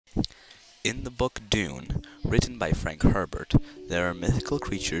In the book Dune, written by Frank Herbert, there are mythical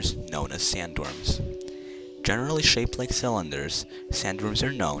creatures known as sandworms. Generally shaped like cylinders, sandworms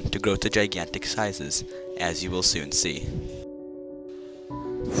are known to grow to gigantic sizes, as you will soon see.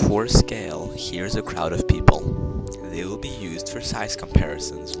 For scale, here's a crowd of people. They will be used for size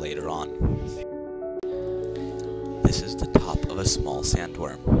comparisons later on. This is the top of a small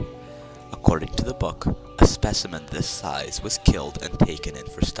sandworm. According to the book, a specimen this size was killed and taken in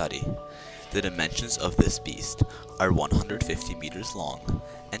for study. The dimensions of this beast are 150 meters long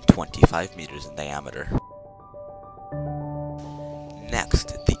and 25 meters in diameter. Next,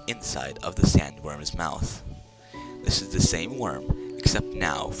 the inside of the sandworm's mouth. This is the same worm, except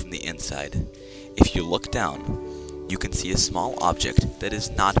now from the inside. If you look down, you can see a small object that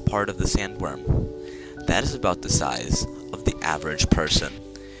is not part of the sandworm. That is about the size of the average person.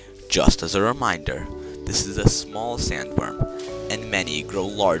 Just as a reminder, this is a small sandworm, and many grow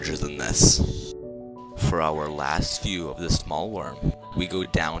larger than this. For our last view of the small worm, we go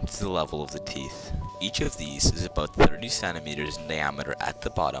down to the level of the teeth. Each of these is about 30 centimeters in diameter at the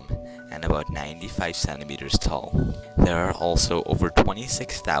bottom and about 95 centimeters tall. There are also over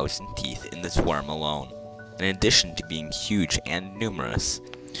 26,000 teeth in this worm alone. In addition to being huge and numerous,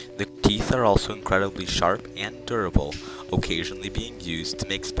 the teeth are also incredibly sharp and durable, occasionally being used to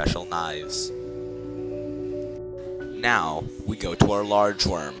make special knives. Now, we go to our large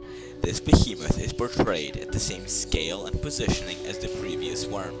worm. This behemoth is portrayed at the same scale and positioning as the previous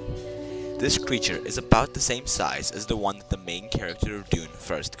worm. This creature is about the same size as the one that the main character of Dune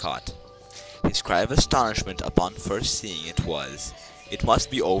first caught. His cry of astonishment upon first seeing it was, "It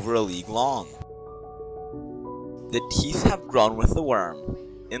must be over a league long." The teeth have grown with the worm,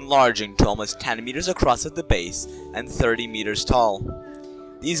 enlarging to almost 10 meters across at the base and 30 meters tall.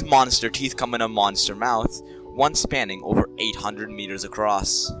 These monster teeth come in a monster mouth, one spanning over 800 meters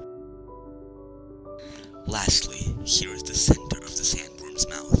across. Lastly, here is the center of the sandworm's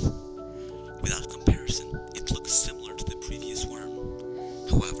mouth. Without comparison, it looks similar to the previous worm.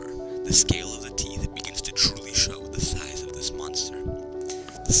 However, the scale of the teeth begins to truly show the size of this monster.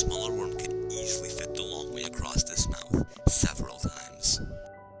 The smaller worm can easily fit the long way across this mouth several times.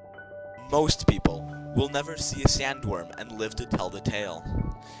 Most people will never see a sandworm and live to tell the tale.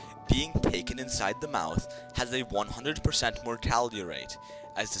 Being taken inside the mouth has a 100% mortality rate,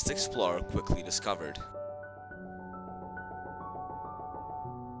 as this explorer quickly discovered.